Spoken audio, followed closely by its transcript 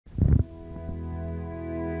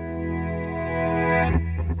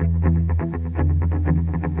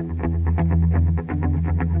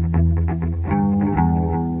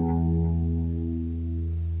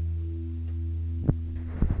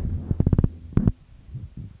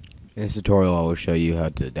In this tutorial, I will show you how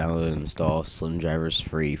to download and install SlimDrivers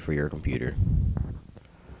free for your computer.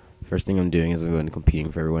 First thing I'm doing is I'm going to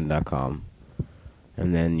computingforeveryone.com,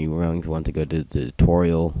 and then you're going to want to go to the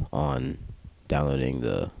tutorial on downloading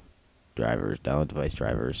the drivers, download device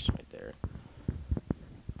drivers, right there.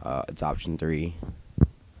 It's option 3,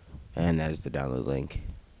 and that is the download link.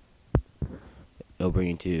 It'll bring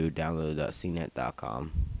you to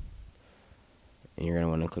download.cnet.com, and you're going to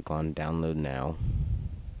want to click on download now.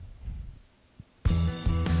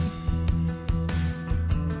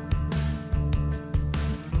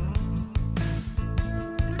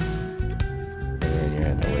 You're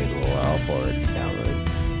going to have to wait a little while for it to download.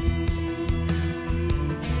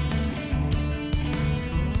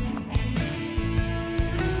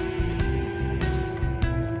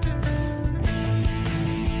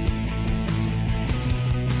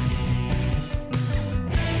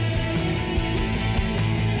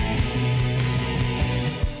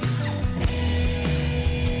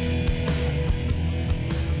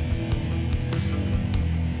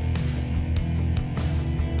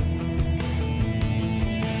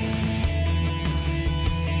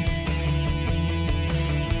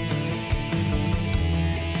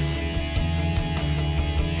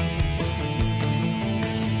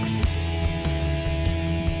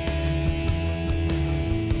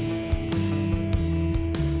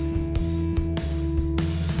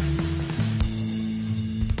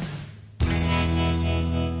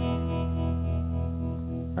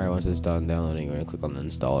 Alright, once it's done downloading, you're going to click on the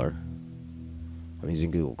installer. I'm using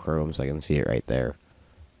Google Chrome, so I can see it right there.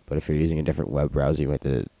 But if you're using a different web browser, you might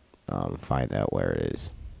have to find out where it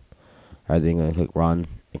is. Alright, then you're going to click Run,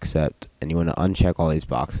 Accept, and you want to uncheck all these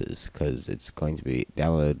boxes, because it's going to be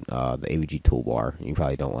download the AVG toolbar. You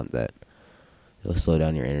probably don't want that. It'll slow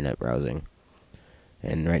down your internet browsing.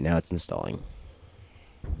 And right now it's installing.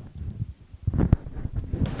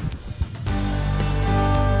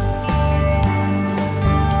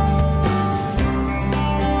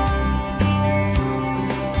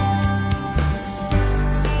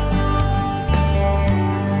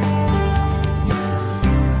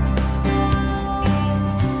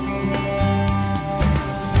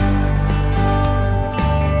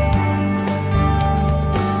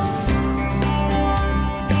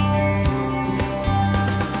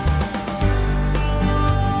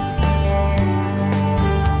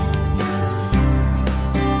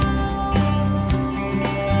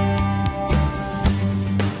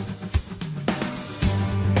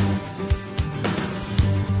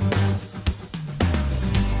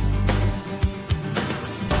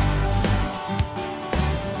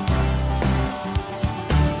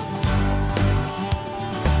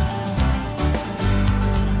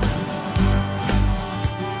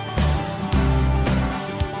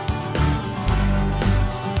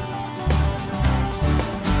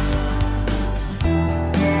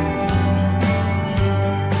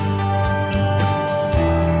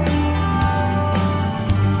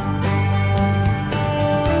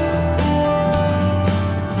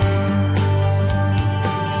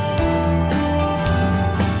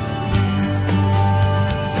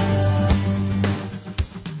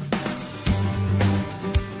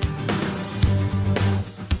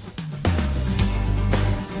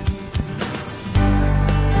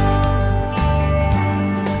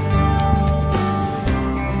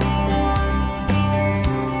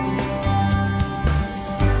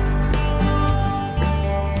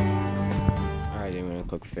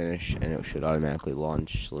 Click finish, and it should automatically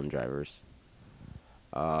launch SlimDrivers.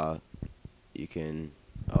 You can,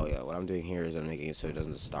 oh yeah, what I'm doing here is I'm making it so it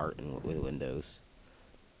doesn't start with Windows,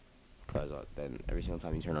 because then every single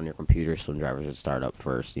time you turn on your computer, SlimDrivers would start up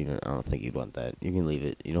first. I don't think you'd want that. You can leave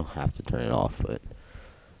it, you don't have to turn it off, but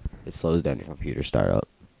it slows down your computer startup.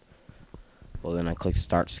 Well, then I click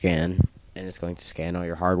start scan, and it's going to scan all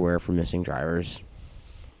your hardware for missing drivers,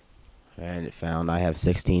 and it found I have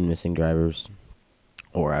 16 missing drivers,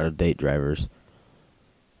 or out-of-date drivers,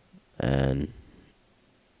 and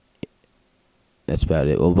that's about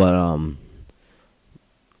it. Well, but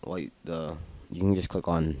you can just click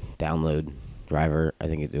on download driver, I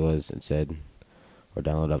think it said, or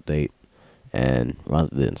download update, and run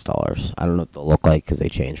the installers. I don't know what they'll look like because they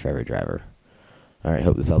change for every driver. Alright,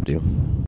 hope this helped you.